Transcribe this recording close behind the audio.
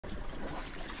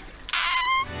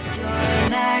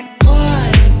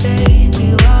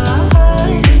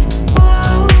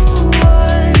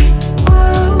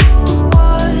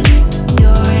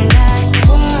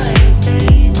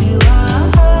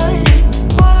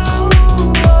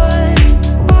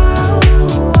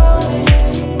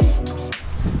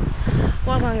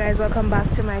welcome back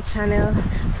to my channel.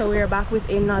 So we are back with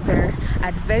another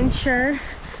adventure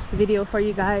video for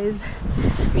you guys.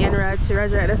 Me and Raj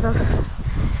right there. So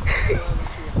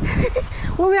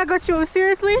what we are got you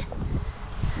seriously?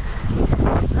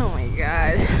 Oh my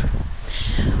god.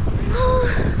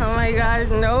 Oh my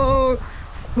god, no.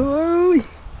 Ooh.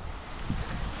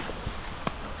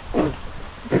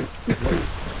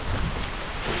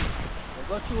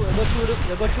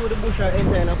 They go through the bush and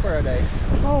enter in a paradise.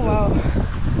 Oh wow.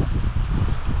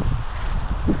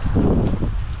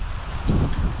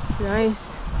 Nice.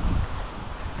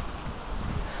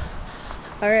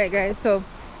 Alright guys, so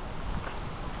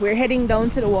we're heading down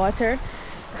to the water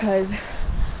because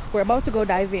we're about to go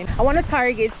diving. I want to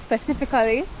target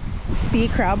specifically sea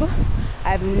crab.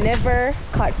 I've never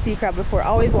caught sea crab before. I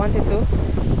always wanted to.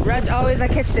 Raj always I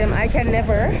catch them. I can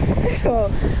never.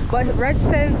 So, but Raj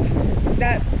says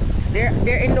that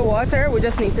they're in the water. We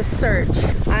just need to search.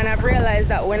 And I've realized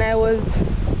that when I was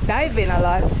diving a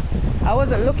lot, I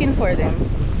wasn't looking for them.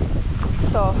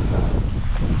 So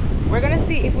we're gonna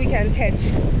see if we can catch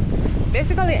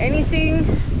basically anything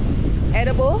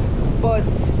edible, but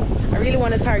I really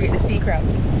want to target the sea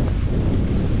crabs.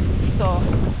 So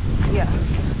yeah,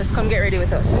 let's come get ready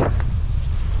with us.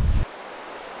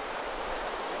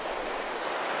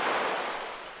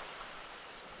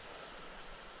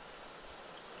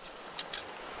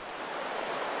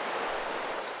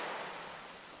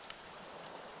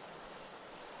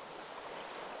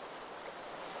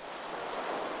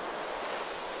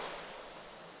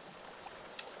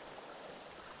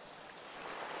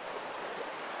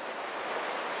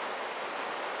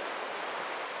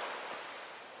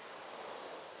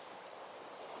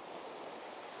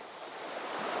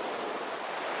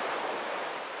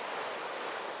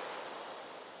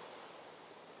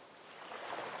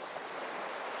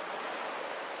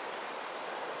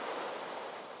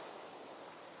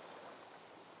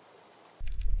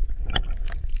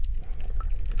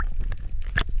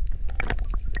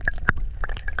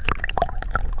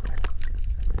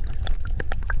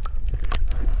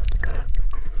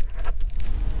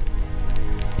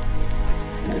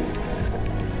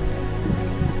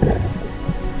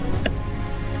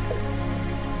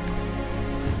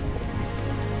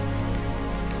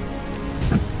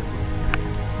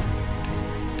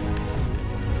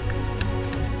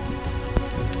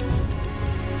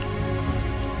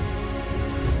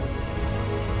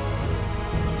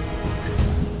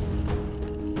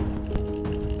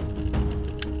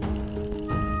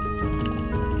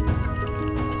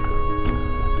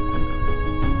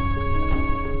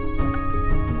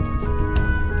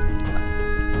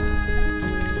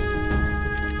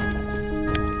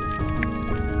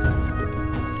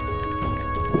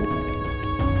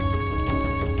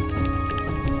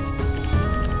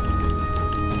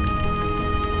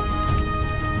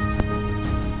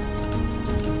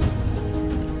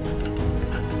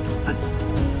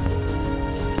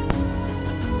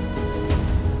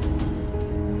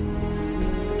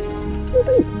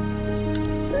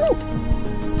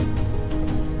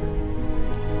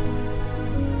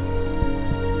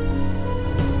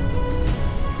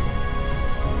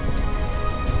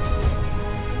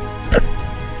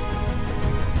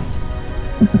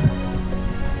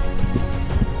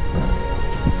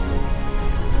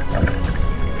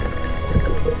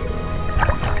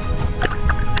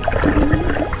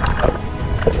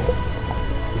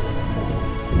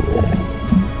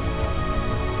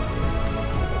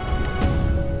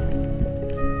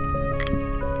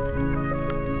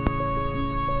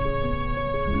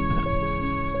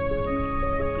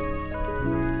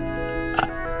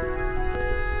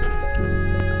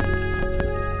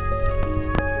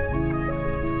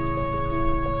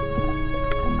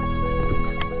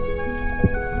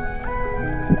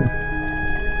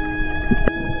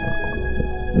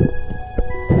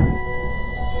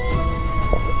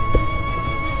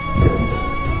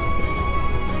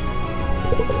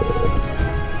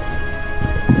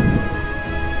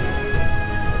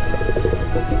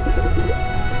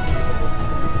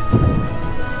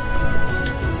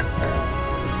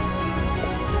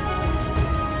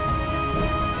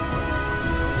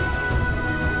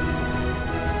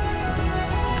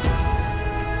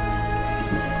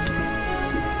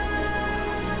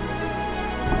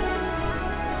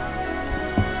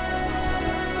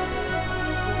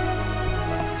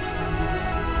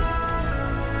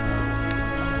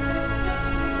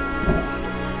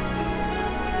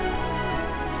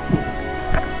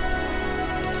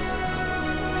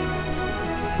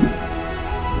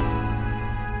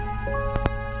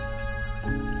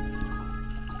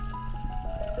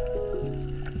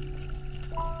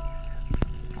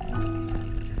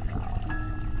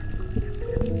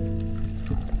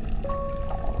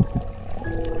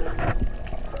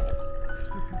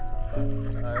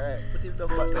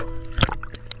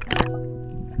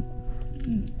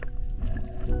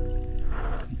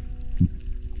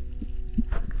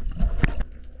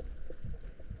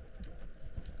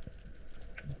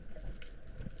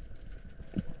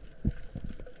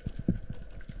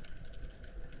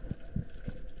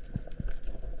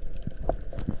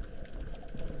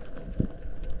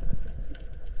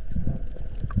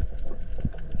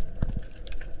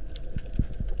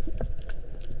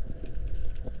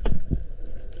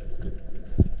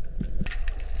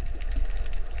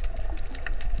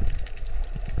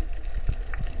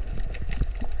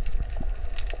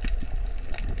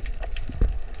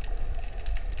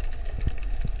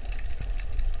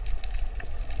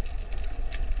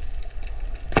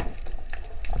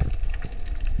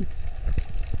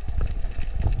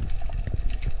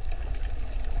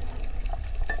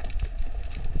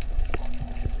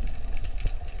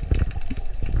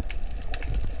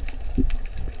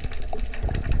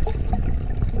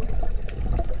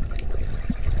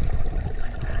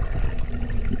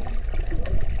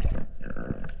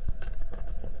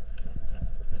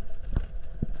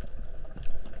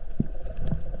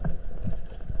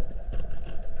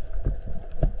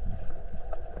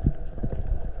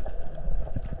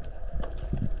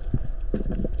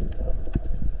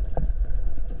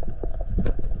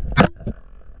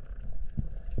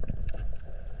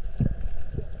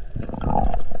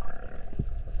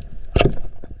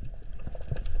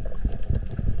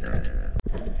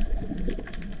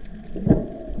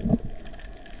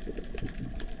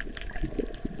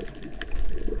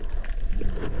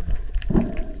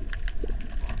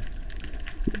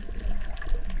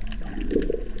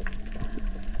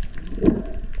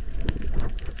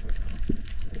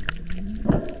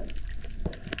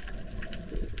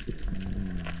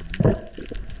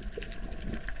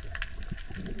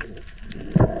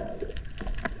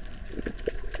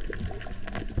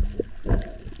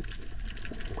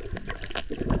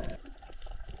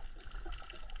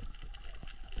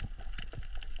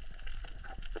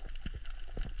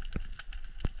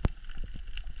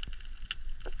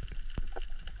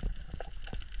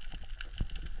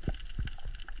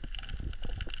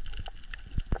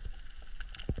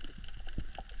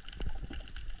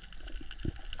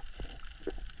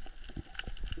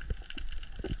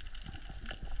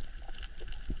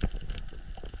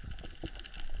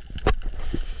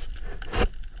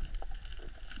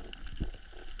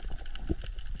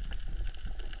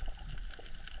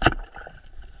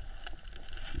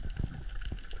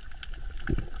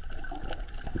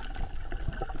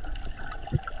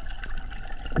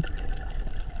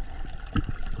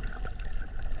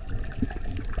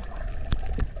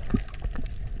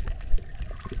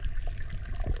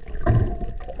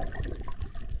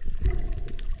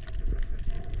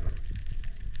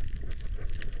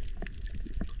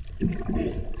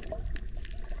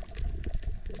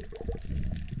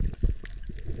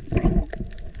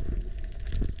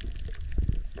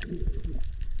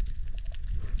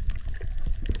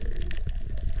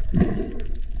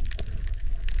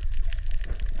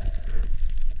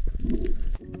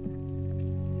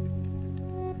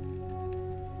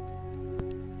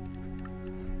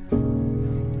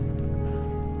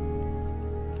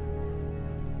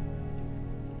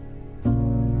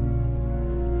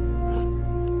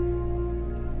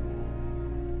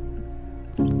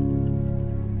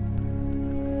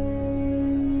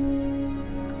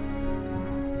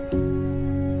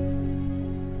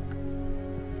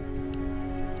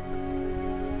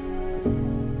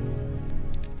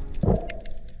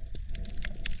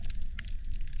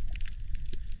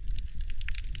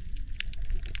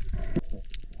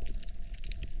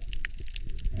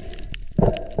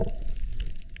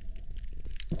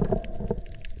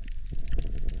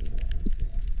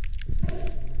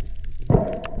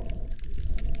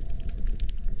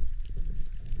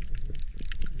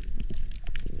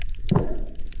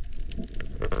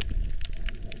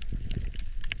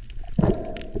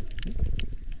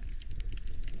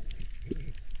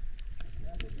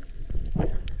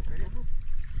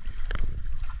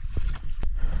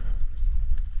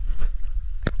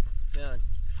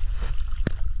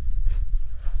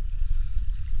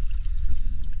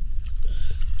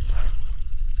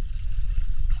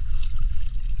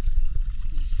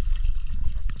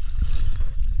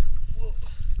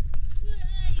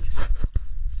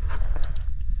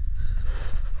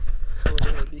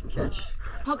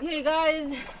 Okay,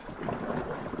 guys.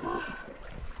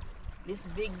 This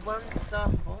big monster.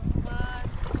 Oh my.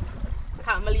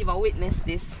 Can't believe I witnessed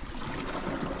this.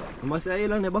 I must say, you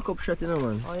long the backup shot, you know,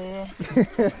 man. Oh, yeah.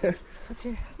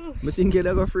 I think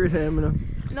you'll go free time, you know.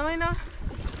 No, you know.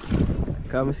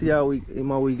 Because I see how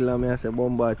my wiggle and I say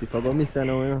bombard. If I go miss, I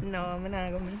know, you know. No, I'm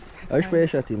not going to miss. How you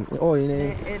shot him? Oh, you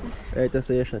know. Head. Right, that's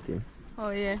how you shot him.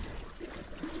 Oh, yeah.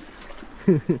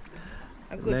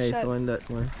 A good nice shot. one, that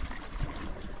one.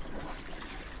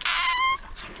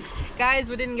 Guys,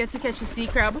 we didn't get to catch a sea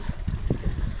crab,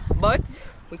 but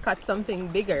we caught something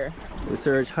bigger. We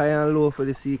search high and low for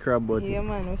the sea crab, but yeah,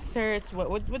 man, we searched,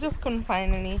 but we just couldn't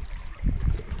find any.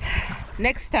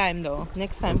 Next time, though.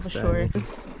 Next time for sure.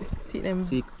 Take them.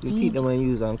 See, we teeth them and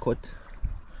use and cut.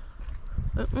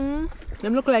 Them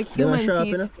look like human sharp,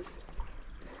 teeth. you know?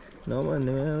 No, man,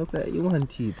 they don't look like human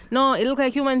teeth. No, it look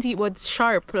like human teeth, but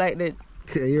sharp like that.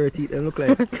 Your teeth don't look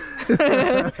like.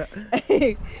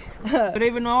 I don't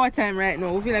even know our time right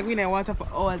now. We feel like we're in the water for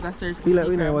hours and search for feel like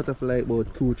we're in the water for like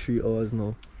about 2-3 hours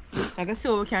now. I can see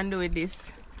what we can do with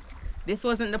this. This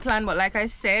wasn't the plan, but like I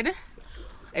said,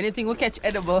 anything we catch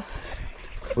edible.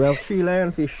 We have 3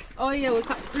 lionfish. Oh yeah, we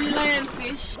caught 3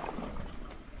 lionfish.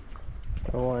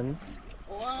 One.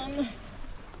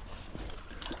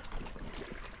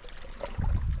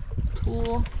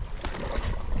 Two.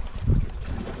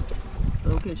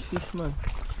 Don't catch fish, man.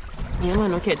 Yeah,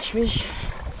 man, we catch fish.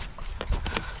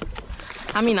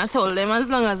 I mean, I told them as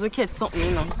long as we catch something,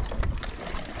 you know.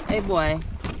 Hey boy,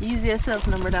 ease yourself,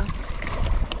 no brother.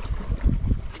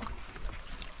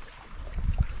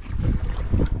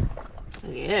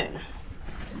 Yeah.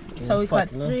 So we caught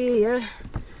 3, yeah.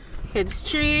 Catch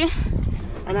 3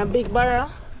 and a big barrel.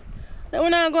 That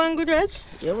one not going good, Reg?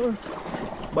 Yeah, man.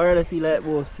 Barrel I feel like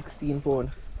about 16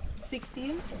 pounds.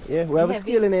 16? Yeah, we have a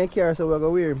scale in the car, so we're going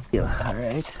to wear him. Yeah,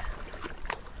 alright.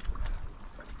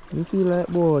 You feel like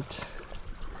about...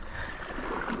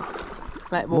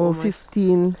 Like about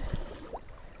 15.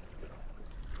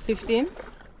 15?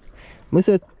 I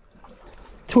said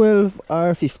 12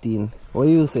 or 15. What do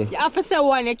you say? You have to say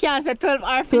 1, you can't say 12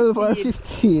 or 15. 12 or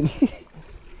 15.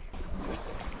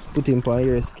 Put him on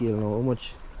your scale now.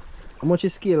 How much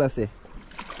is scale I say?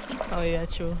 Oh yeah,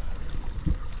 true.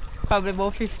 Probably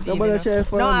about 15.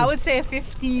 No, I would say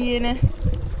 15.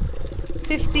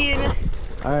 15.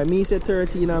 Alright, me say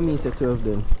 13 and me say 12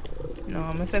 then. No,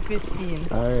 I'm gonna say 15.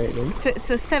 Alright then.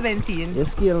 So 17. Your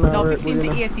scale now. No, work,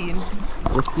 15 to 18.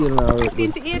 Your scale now.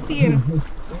 15 to 18.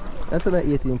 That's an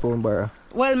 18 pound barrel.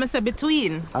 Well, I say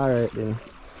between. Alright then.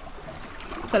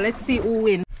 So let's see who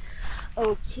wins.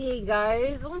 Okay,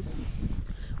 guys.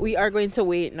 We are going to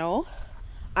wait now.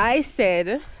 I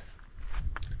said,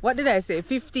 what did I say?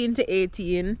 15 to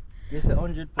 18. You said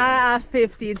 100 pounds.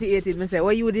 15 to 18. I said,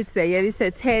 what you did say? Yeah, you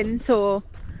said 10 to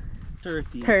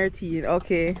 13. 13.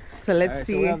 Okay, so let's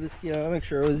see. So we have the scale. I'll make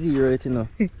sure it was 0 it enough.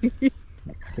 Okay,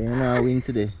 now I win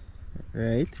today.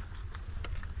 Right?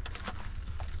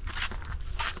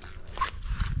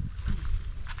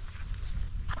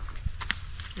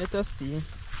 Let us see.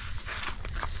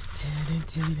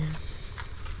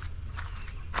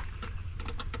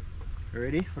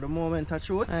 Ready for the moment? Touch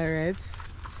wood. Alright.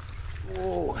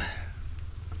 Whoa.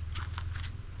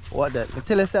 What that? I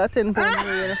tell us 10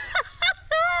 pounds.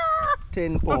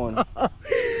 10 pounds.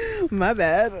 My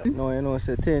bad. No, you know,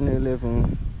 say 10,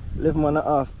 11. 11 and a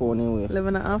half pound anyway.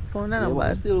 11 and a half pound, not yeah,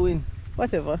 bad. I still win.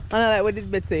 Whatever. And I like what did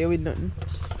better, you win nothing.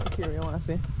 Here, you want to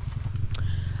say.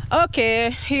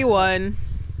 Okay, he won.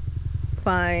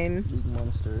 Fine. Big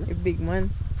monster. A big one.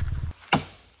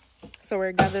 So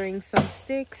we're gathering some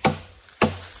sticks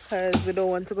because we don't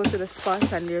want to go to the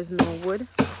spot and there's no wood.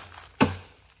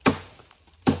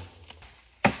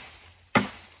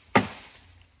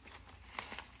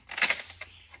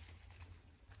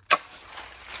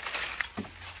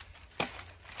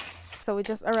 So we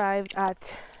just arrived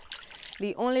at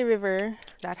the only river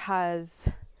that has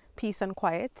peace and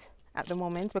quiet at the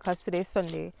moment because today's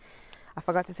Sunday. I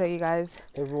forgot to tell you guys.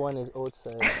 Everyone is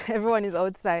outside. Everyone is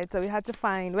outside, so we had to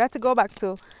go back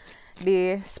to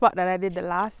the spot that I did the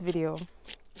last video,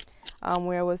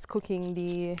 where I was cooking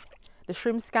the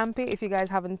shrimp scampi. If you guys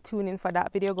haven't tuned in for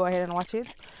that video, go ahead and watch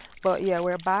it. But yeah,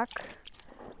 we're back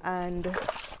and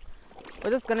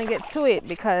we're just gonna get to it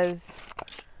because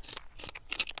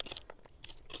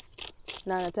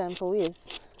not a time for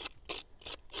waste.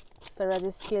 So I'm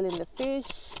just scaling the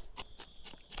fish.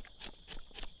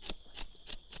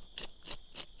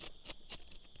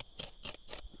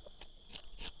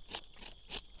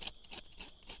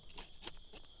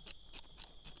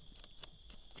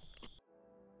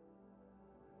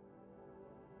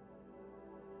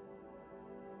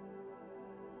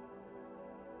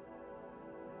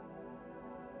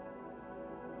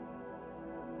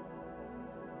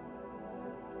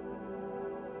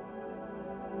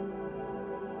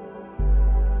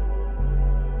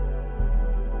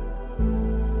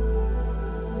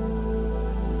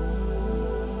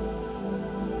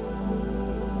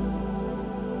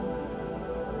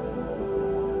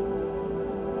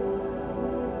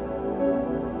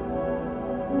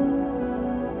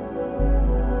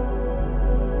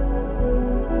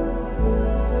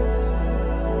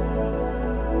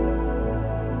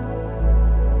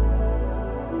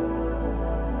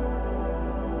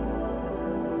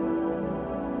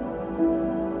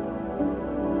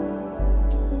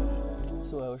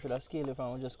 So we should have scaled it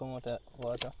and we just come out of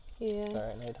water. Yeah.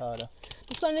 Alright, now it's harder.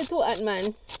 The sun is too hot,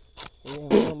 man. Yeah,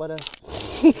 don't bother.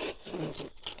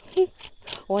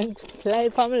 One fly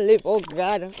from my lip, oh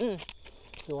God.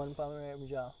 The one from my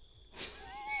jaw.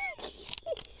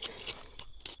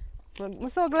 I'm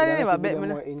so glad you never bet me.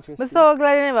 I'm so so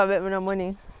glad you never bet me no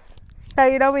money.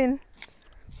 Can you not win?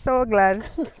 So glad.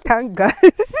 Thank God.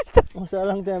 It's a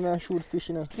long time I shoot fish,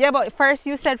 you know. Yeah, but first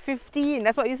you said 15.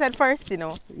 That's what you said first, you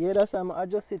know. Yeah, that's why I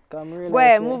adjust it. Cause I realize, Go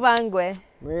ahead, move on, go ahead.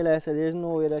 I realize that there's no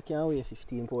way that I can weigh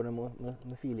 15 pounds and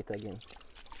I feel it again.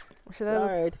 It's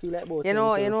alright, feel like about you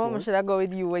know, I should have go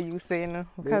with you what you say, you know.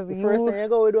 Because the first time you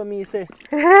go with what me say.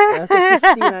 I say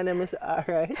 15 and then I say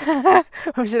alright.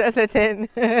 I should have said 10.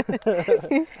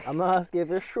 I'm not asking if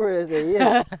you're sure, I say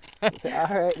yes. I say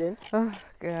alright then. Oh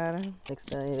God. Next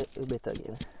time you bet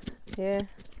again. Yeah.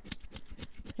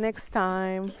 Next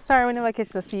time. Sorry we never catch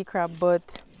the sea crab,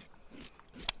 but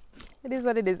it is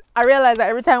what it is. I realize that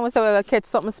every time we say we're gonna catch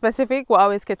something specific, we'll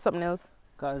always catch something else.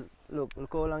 Cause look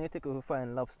how long it take to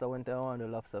find lobster when I want the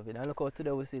lobster feed. And look how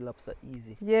today we see lobster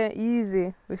easy. Yeah,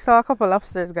 easy. We saw a couple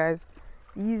lobsters, guys.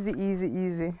 Easy, easy,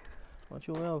 easy. Don't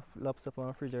you have lobster on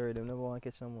the fridge already? We never want to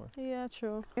catch some more. Yeah,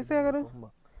 true. You say you're gonna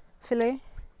fillet?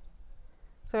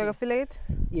 So you're gonna fillet it?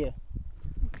 Yeah.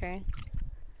 Okay.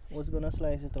 I was gonna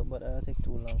slice it up, but it'll take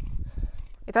too long.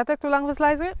 It'll take too long to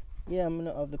slice it? Yeah, I'm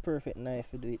gonna have the perfect knife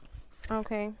to do it.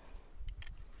 Okay.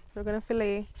 We're gonna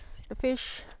fillet the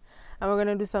fish. And we're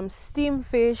gonna do some steamed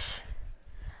fish.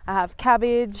 I have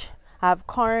cabbage, I have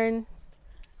corn.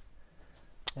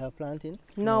 You have plantain?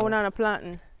 No, we're not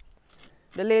planting.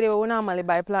 The lady will normally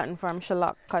buy plantain from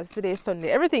Sherlock because today is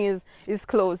Sunday. Everything is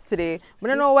closed today. We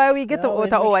don't know why we get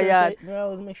out of our yard. I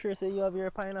always make sure say you have your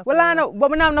pineapple. Well, I know,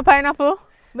 but we don't have no pineapple.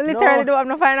 We literally don't have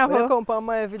no pineapple. When I come from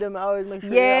my video, I always make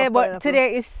sure yeah, but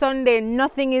today is Sunday.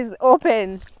 Nothing is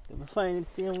open. You find it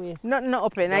the same way. Nothing not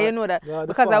open. And you know that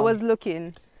because I was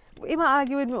looking. Even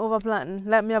argue with me over plantain.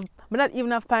 Like me not even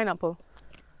have pineapple.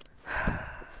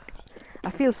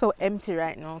 I feel so empty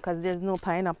right now because there's no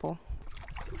pineapple.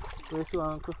 Where's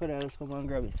one crocodiles come and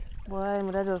grab it? Boy,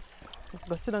 I'm just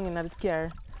go sit down in the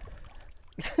car.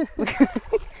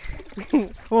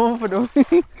 One for them.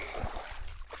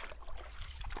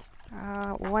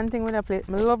 One thing when I play,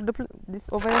 I love this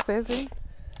over here, so you see?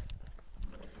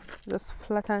 Just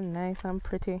flat and nice and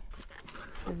pretty.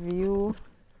 The view.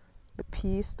 The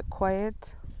peace, the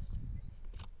quiet.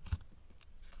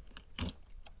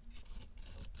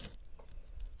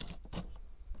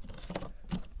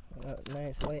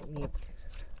 Nice white meat.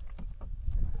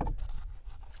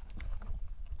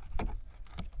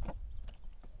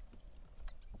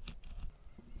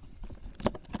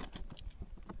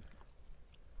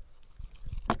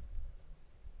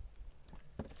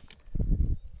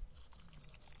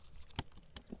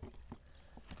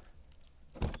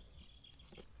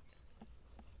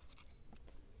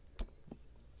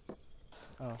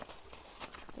 Oh.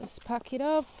 Just pack it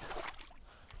up.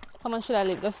 How much should I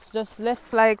leave? Just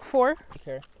left like 4?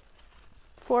 Okay.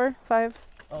 4, 5.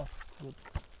 Oh, good.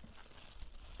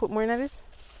 Put more in this?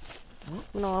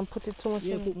 No, I'm putting too much in.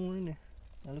 Yeah, put more in there.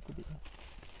 I'll look a bit.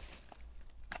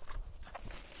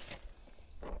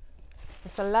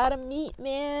 It's a lot of meat,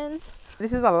 man.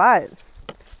 This is a lot.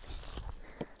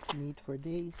 Meat for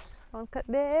days. Look at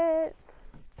that.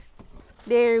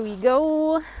 There we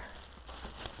go.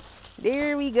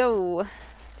 There we go.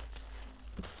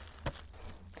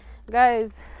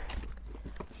 Guys,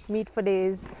 meat for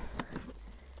days.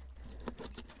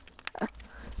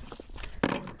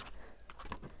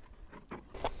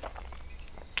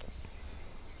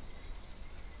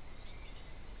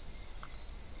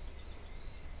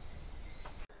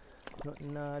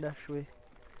 Nothing dash way.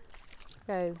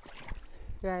 Guys,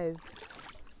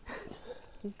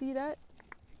 you see that?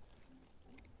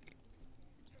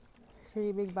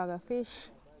 3 big bag of fish.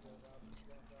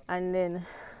 And then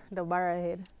the barra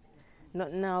head.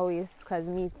 Nothing now is because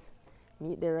meat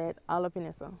they right all up in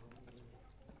it,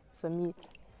 so meat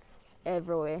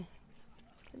everywhere.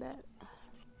 Look at that.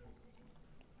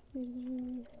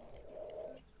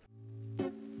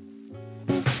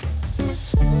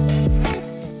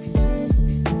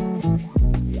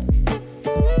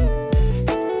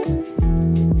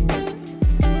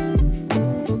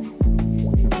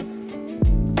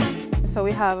 So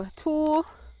we have 2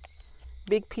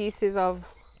 big pieces of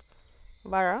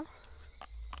barra,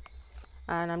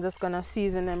 and I'm just gonna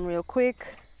season them real quick,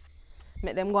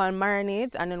 make them go and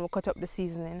marinate, and then we'll cut up the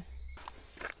seasoning.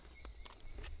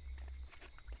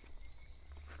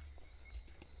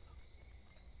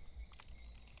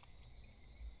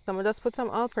 So I'm gonna just put some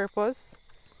all-purpose,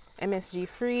 MSG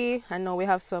free, and now we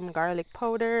have some garlic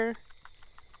powder,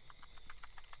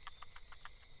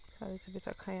 A little bit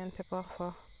of cayenne pepper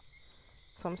for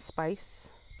some spice.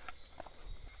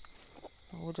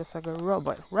 We'll just like a rub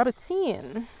it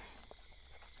in.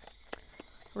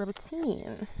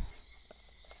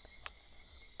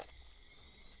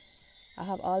 I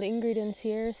have all the ingredients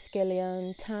here: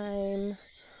 scallion, thyme,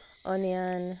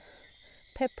 onion,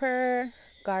 pepper,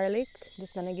 garlic.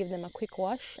 Just gonna give them a quick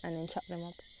wash and then chop them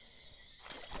up.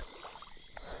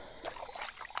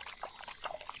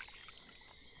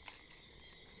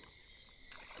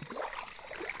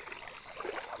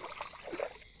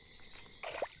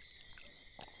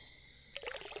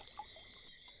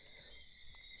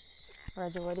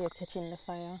 Roger, what are you catching the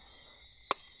fire?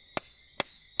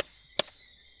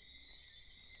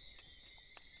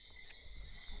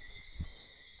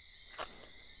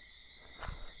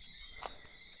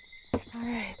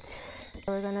 Alright,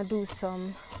 we're gonna do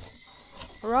some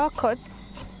raw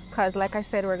cuts because like I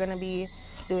said, we're gonna be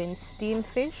doing steamed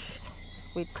fish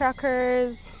with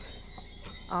crackers,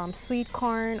 sweet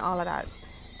corn, all of that.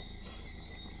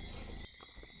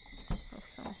 Have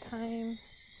some thyme.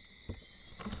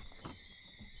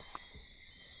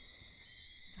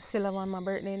 Still have on my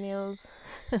birthday nails.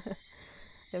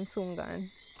 Them soon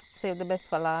gone. Save the best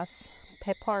for last.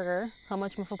 Pepper. How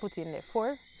much am I put in there?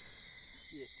 4?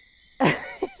 Yeah.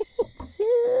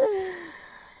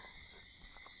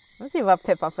 Let's see if I have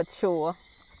pepper for sure.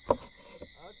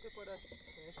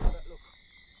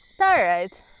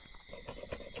 Alright.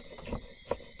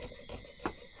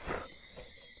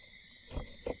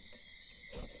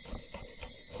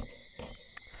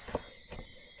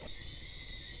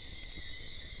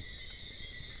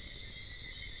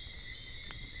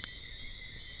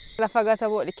 I forgot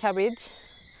about the cabbage.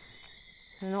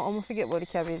 I'm gonna forget about the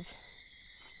cabbage.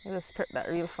 I'll just prep that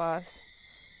real fast.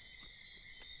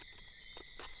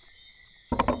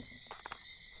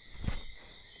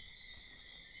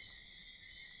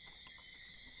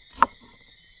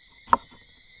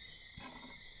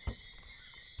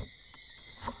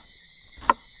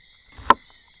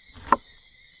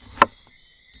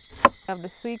 I have the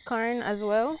sweet corn as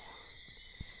well.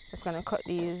 Just gonna cut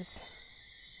these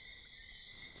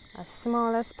as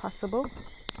small as possible.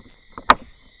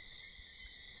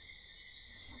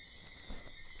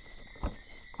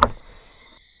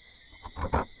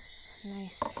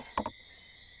 Nice.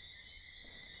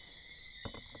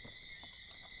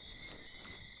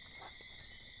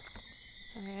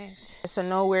 Alright. So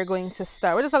now we're going to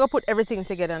start. We're just gonna put everything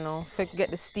together now. If I can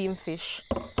get the steamed fish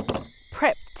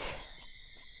prepped.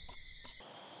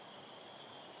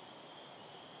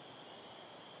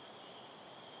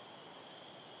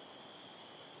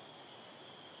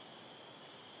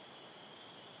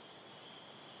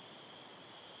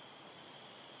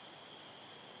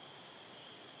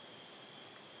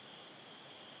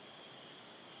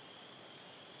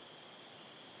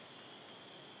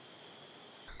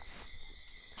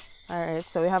 Alright,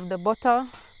 so we have the butter.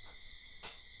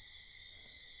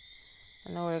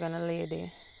 And now we're gonna lay the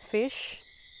fish,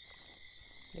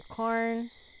 the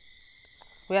corn.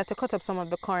 We have to cut up some of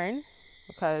the corn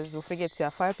because we forget to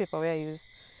have 5 pepper we use.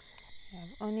 We have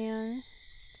onion.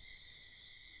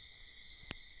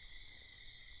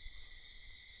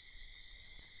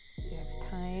 We have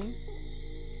thyme.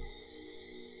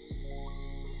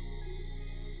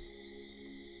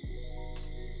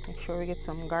 Make sure we get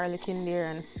some garlic in there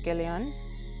and scallion.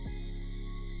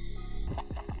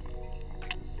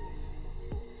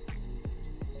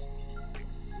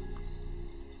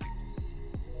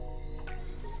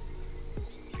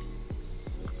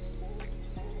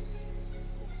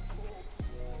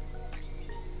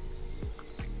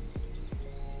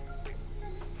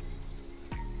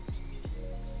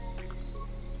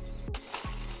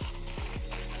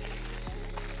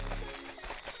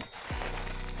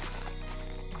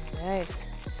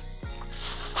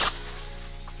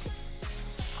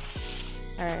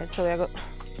 Alright, so we're going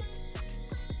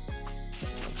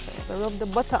to rub the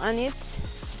butter on it,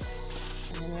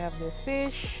 and then we have the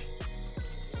fish.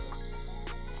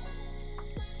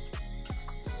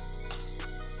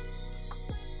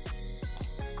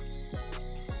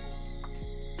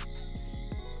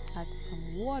 Add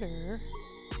some water.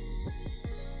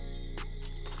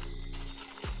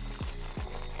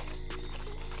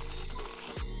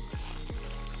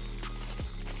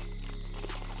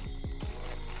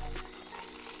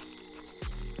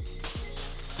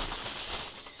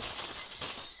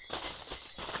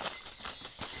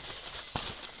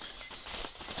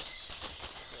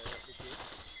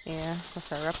 Yeah,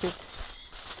 just I wrap it.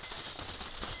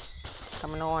 I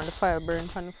don't want the fire burn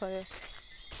on the fire.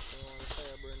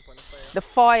 The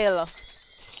foil.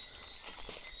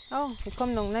 Oh, it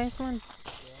come down nice, man.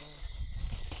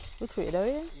 Which way, that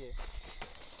way? Yeah.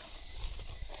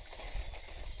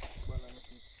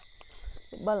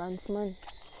 Balance, man.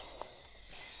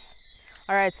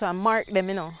 Alright, so I marked them,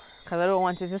 you know, because I don't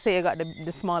want you to say you got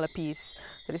the smaller piece.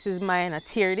 So this is mine. I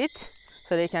tiered it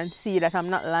so they can see that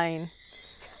I'm not lying.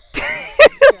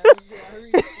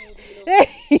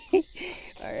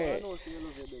 Alright.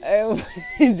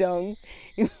 Down.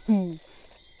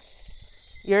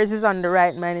 Yours is on the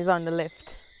right, mine is on the left.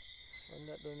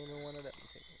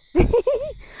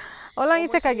 How long you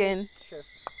take again?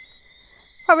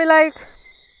 Probably like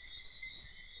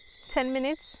 10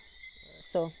 minutes.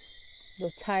 So the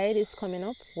tide is coming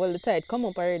up. Well, the tide come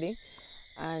up already,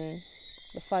 and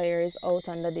the fire is out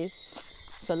under this.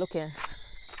 So look here,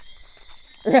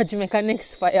 Raj make a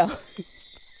next fire.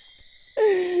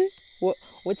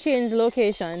 we change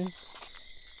location,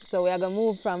 so we are gonna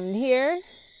move from here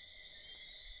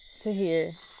to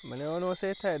here. I never know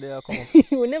say tide they come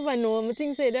up. We never know. I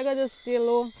think say they're gonna just stay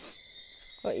low.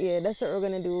 But yeah, that's what we're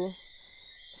gonna do.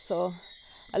 So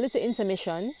a little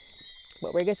intermission,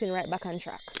 but we're getting right back on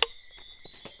track.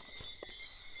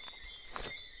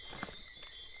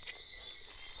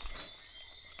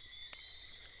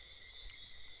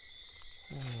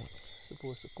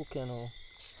 Supposed to cook, you know.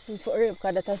 For real,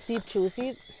 because that's a seep through,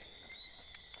 see?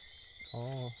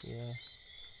 Oh, yeah.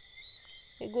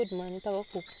 It's good, man. It's a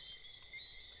cook.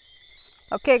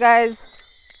 Okay, guys.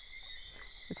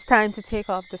 It's time to take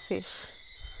off the fish.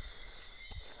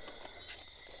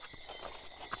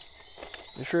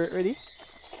 You sure it ready?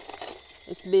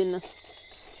 It's been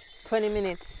 20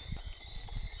 minutes.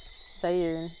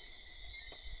 Siren.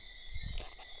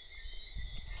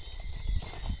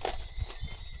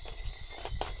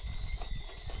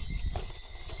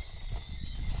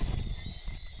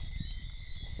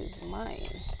 This is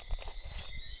mine.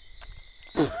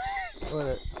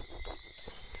 Alright.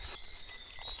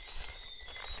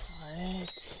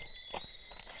 Alright.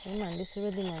 Hey man, this is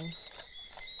ready, man.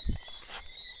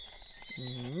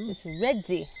 This is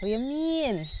ready. What you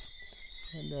mean?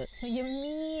 What you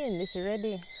mean? This is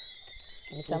ready.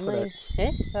 This is mine.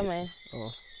 Eh? That's mine.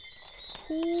 Oh.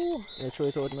 Ooh. Yeah, throw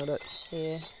it out now that.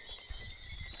 Yeah.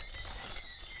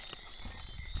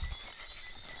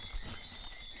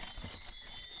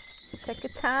 Take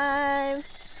your time.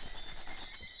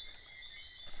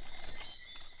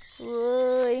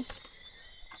 Oi.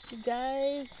 You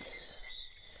guys.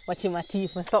 Watching my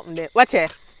teeth or something there. Watch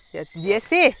it. You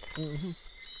see?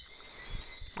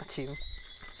 Watch him.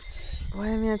 Why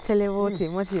am I telling you about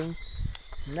him? Watch him.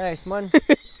 Nice, man.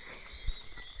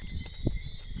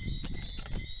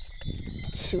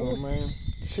 Choose.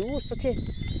 Choose, such a.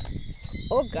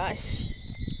 Oh gosh.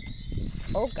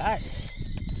 Oh gosh.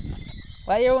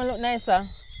 Why your one look nicer?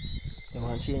 You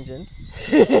want changing?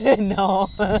 No.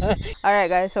 Alright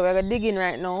guys, so we're gonna dig in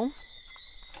right now.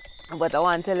 But I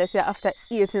want to tell you after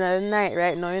 8 in the night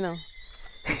right now, you know.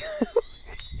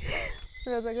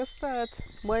 We're gonna start.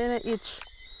 Boy, you know itch.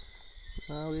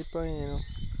 Nah, wait for you, you know.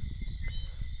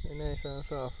 You're nice and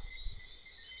soft.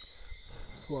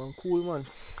 One cool, man.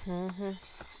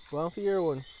 One for your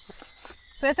one.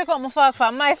 So you take out my fork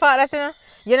for my fork, that you know?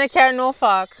 You don't carry no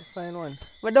fork. Find one.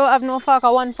 But don't have no fork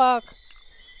or one fork.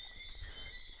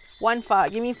 One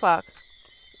fork, give me fork.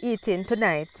 Eating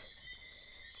tonight.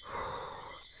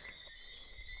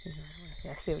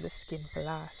 Yeah, save the skin for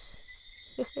last.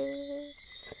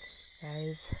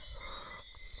 Guys.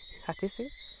 How to see?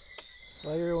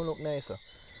 Why your one look nicer?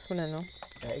 I don't know.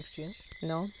 Yeah, exchange?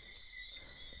 No.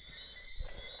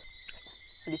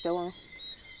 This one.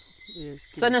 Yeah,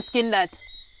 skin. So no skin that?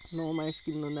 No, my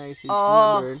skin no nice. It's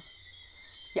Oh. burn.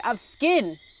 You have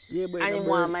skin? Yeah, but I it didn't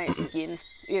want my skin.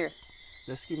 Here.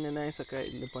 The skin is nice, okay,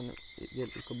 it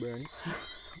get a burn.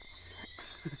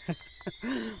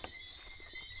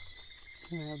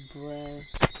 Yeah, boy.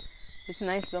 It's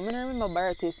nice though. I don't remember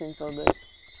barra tasting so good.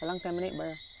 A long time I ate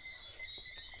barra.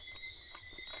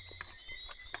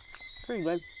 Pretty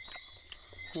good.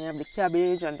 You have the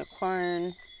cabbage and the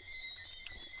corn.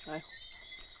 Like,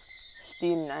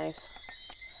 steam nice.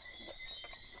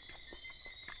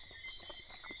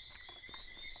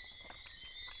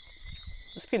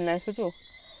 The skin nice too.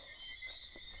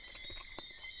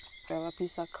 I have a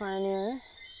piece of corn here.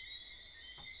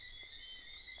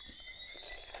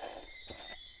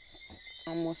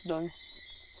 Almost done.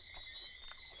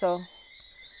 So,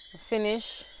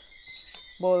 finish.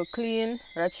 Bowl clean.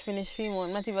 Rich finish film.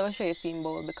 I'm not even going to show you film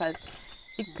bowl because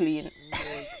it's clean.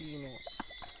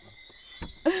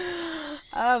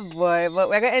 Oh boy, but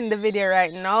we're gonna end the video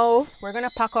right now. We're gonna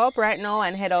pack up right now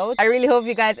and head out. I really hope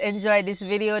you guys enjoyed this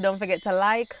video. Don't forget to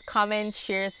like, comment,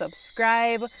 share,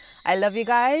 subscribe. I love you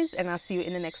guys and I'll see you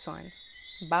in the next one.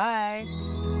 Bye.